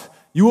about,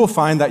 you will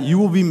find that you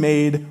will be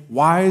made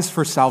wise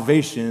for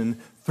salvation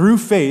through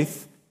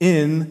faith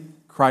in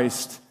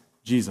Christ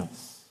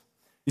Jesus.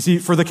 You see,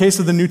 for the case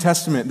of the New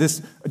Testament, this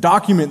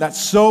document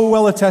that's so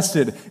well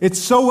attested, it's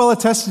so well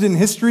attested in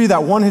history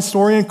that one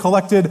historian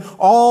collected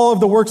all of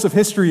the works of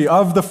history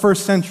of the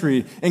first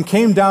century and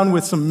came down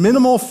with some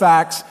minimal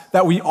facts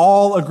that we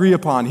all agree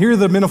upon. Here are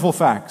the minimal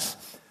facts.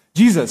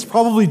 Jesus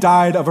probably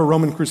died of a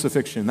Roman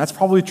crucifixion. That's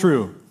probably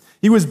true.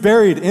 He was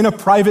buried in a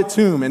private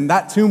tomb, and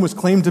that tomb was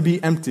claimed to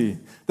be empty.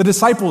 The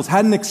disciples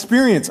had an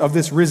experience of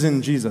this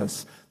risen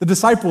Jesus. The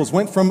disciples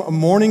went from a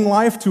mourning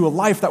life to a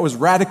life that was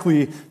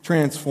radically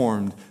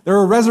transformed. There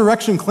are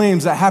resurrection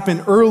claims that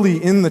happened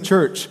early in the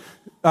church.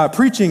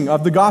 Preaching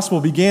of the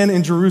gospel began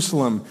in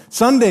Jerusalem.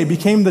 Sunday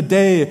became the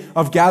day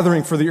of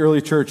gathering for the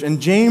early church,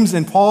 and James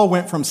and Paul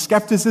went from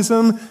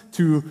skepticism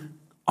to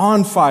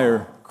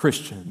on-fire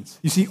Christians.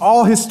 You see,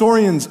 all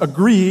historians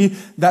agree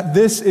that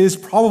this is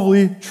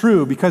probably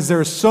true because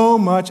there's so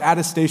much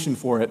attestation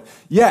for it.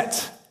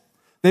 Yet,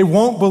 they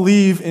won't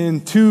believe in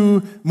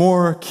two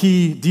more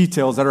key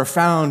details that are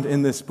found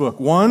in this book.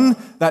 One,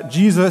 that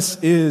Jesus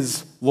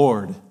is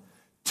Lord.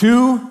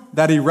 Two,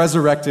 that he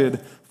resurrected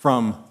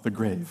from the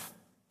grave.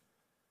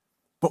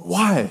 But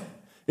why?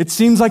 It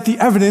seems like the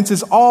evidence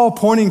is all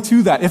pointing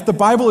to that. If the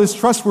Bible is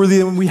trustworthy,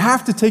 then we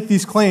have to take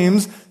these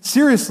claims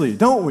seriously,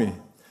 don't we?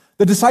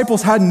 The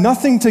disciples had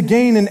nothing to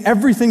gain and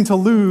everything to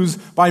lose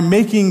by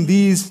making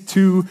these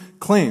two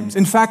claims.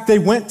 In fact, they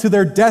went to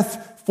their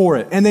death for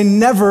it, and they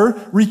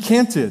never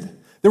recanted.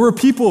 There were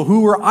people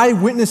who were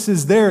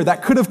eyewitnesses there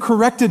that could have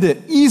corrected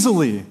it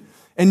easily,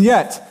 and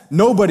yet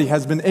nobody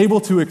has been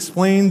able to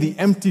explain the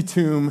empty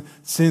tomb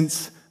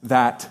since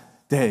that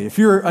day. If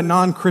you're a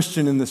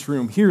non-Christian in this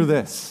room, hear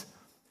this.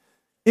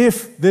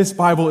 If this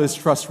Bible is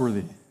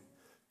trustworthy,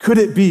 Could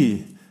it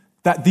be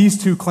that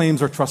these two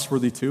claims are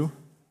trustworthy too?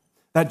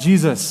 That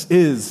Jesus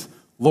is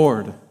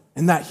Lord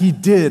and that he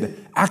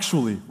did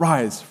actually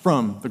rise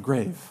from the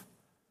grave.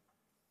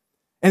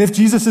 And if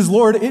Jesus is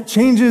Lord, it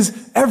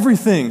changes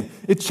everything.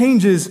 It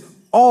changes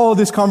all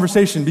this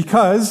conversation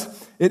because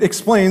it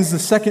explains the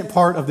second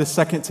part of this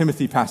 2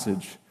 Timothy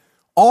passage.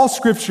 All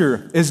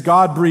scripture is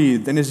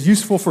God-breathed and is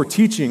useful for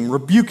teaching,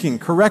 rebuking,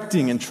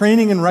 correcting, and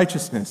training in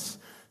righteousness,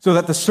 so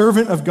that the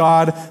servant of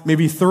God may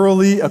be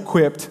thoroughly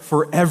equipped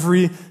for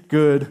every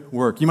good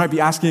work. You might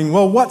be asking,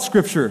 well, what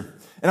scripture?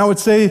 And I would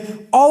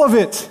say all of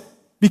it,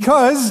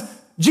 because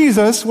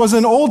Jesus was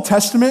an Old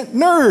Testament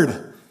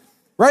nerd,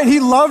 right?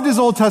 He loved his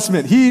Old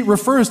Testament. He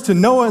refers to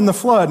Noah and the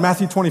flood,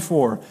 Matthew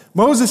 24,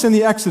 Moses and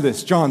the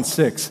Exodus, John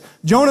 6,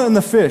 Jonah and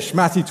the fish,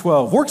 Matthew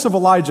 12, works of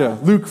Elijah,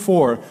 Luke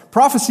 4,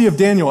 prophecy of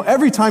Daniel,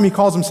 every time he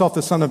calls himself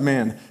the Son of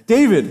Man,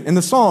 David in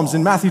the Psalms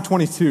in Matthew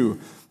 22,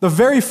 the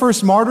very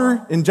first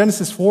martyr in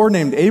Genesis 4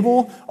 named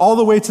Abel, all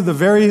the way to the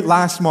very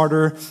last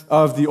martyr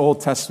of the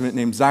Old Testament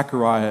named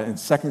Zechariah in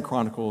 2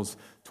 Chronicles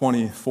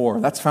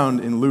 24. That's found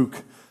in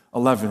Luke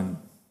 11.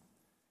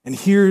 And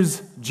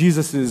here's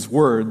Jesus'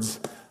 words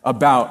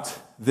about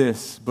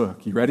this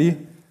book. You ready?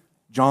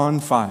 John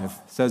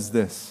 5 says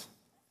this: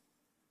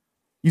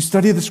 "You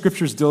study the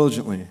scriptures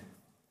diligently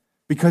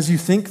because you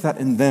think that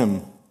in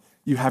them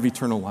you have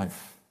eternal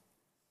life.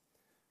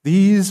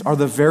 These are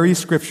the very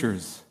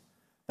scriptures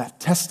that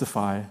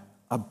testify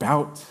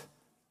about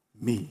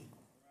me.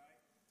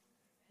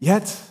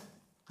 Yet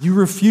you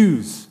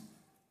refuse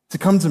to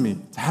come to me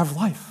to have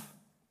life."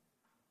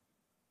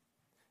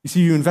 You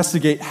see, you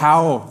investigate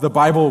how the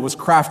Bible was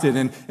crafted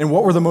and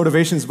what were the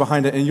motivations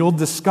behind it, and you'll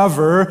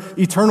discover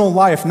eternal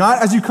life,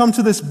 not as you come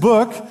to this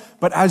book,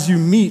 but as you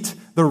meet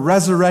the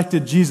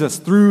resurrected Jesus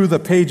through the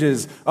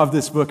pages of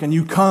this book, and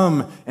you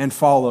come and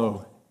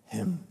follow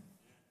him.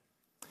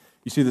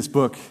 You see, this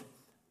book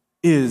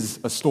is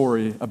a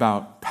story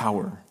about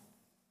power,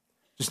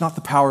 just not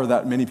the power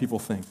that many people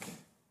think.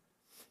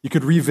 You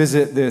could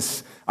revisit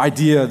this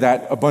idea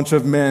that a bunch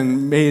of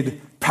men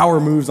made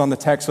power moves on the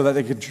text so that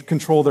they could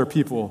control their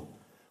people.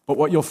 But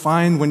what you'll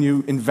find when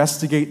you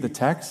investigate the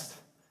text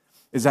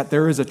is that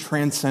there is a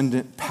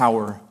transcendent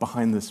power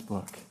behind this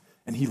book,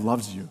 and he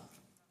loves you.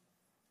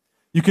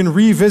 You can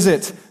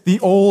revisit the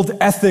old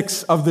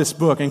ethics of this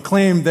book and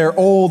claim they're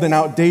old and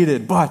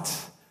outdated,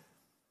 but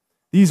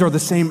these are the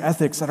same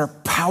ethics that are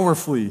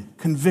powerfully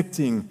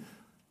convicting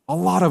a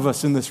lot of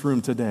us in this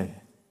room today.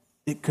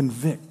 It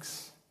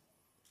convicts.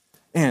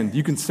 And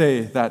you can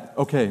say that,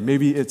 okay,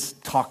 maybe it's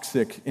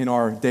toxic in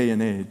our day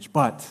and age,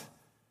 but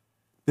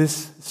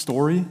this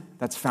story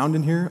that's found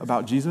in here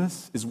about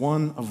Jesus is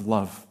one of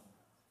love.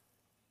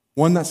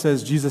 One that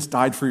says Jesus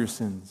died for your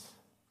sins.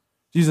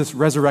 Jesus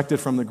resurrected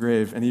from the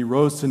grave, and he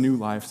rose to new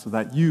life so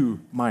that you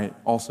might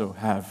also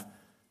have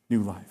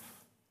new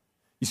life.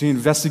 You see,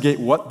 investigate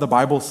what the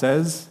Bible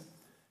says,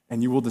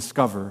 and you will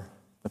discover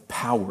the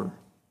power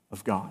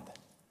of God.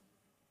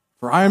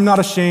 For I am not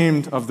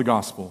ashamed of the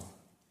gospel,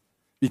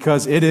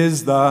 because it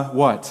is the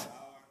what?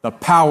 The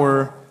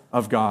power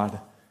of God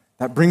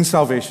that brings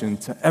salvation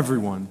to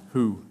everyone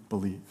who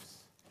believes.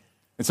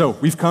 And so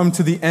we've come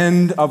to the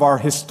end of our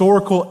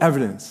historical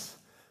evidence,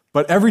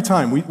 but every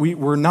time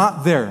we're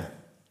not there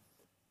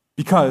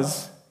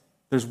because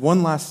there's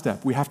one last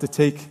step. We have to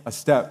take a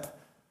step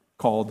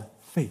called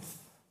faith.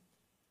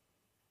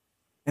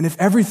 And if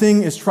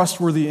everything is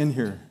trustworthy in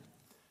here,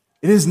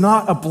 it is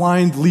not a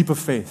blind leap of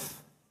faith.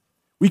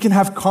 We can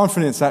have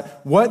confidence that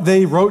what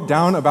they wrote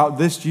down about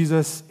this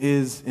Jesus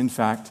is, in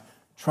fact,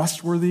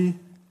 trustworthy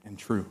and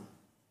true.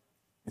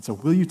 And so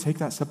will you take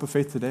that step of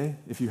faith today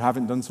if you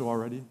haven't done so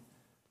already?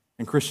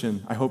 And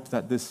Christian, I hope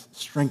that this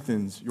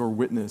strengthens your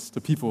witness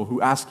to people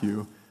who ask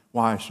you,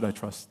 why should I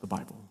trust the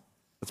Bible?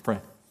 Let's pray.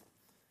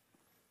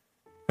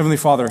 Heavenly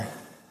Father,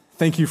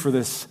 thank you for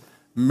this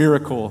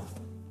miracle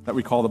that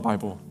we call the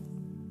Bible.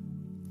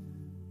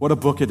 What a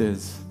book it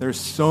is. There's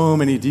so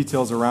many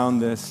details around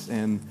this,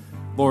 and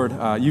Lord,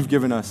 you've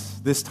given us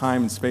this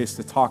time and space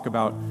to talk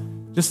about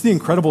just the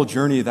incredible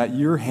journey that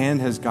your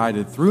hand has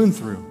guided through and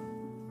through.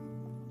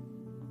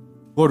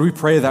 Lord, we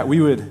pray that we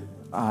would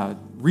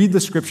read the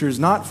scriptures,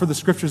 not for the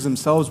scriptures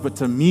themselves, but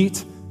to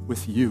meet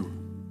with you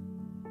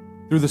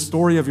through the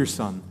story of your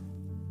Son.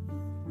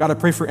 God, I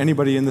pray for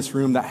anybody in this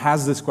room that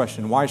has this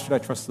question, why should I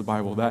trust the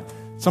Bible? That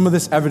some of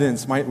this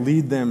evidence might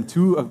lead them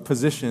to a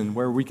position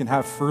where we can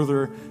have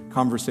further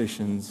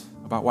conversations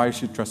about why you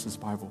should trust this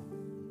Bible.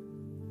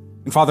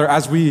 And Father,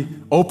 as we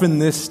open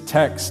this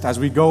text, as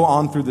we go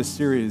on through this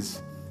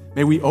series,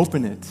 may we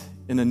open it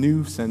in a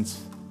new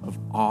sense of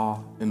awe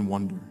and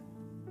wonder.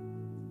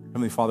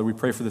 Heavenly Father, we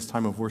pray for this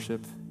time of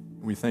worship,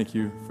 and we thank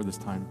you for this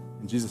time.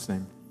 In Jesus'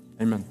 name,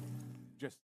 amen.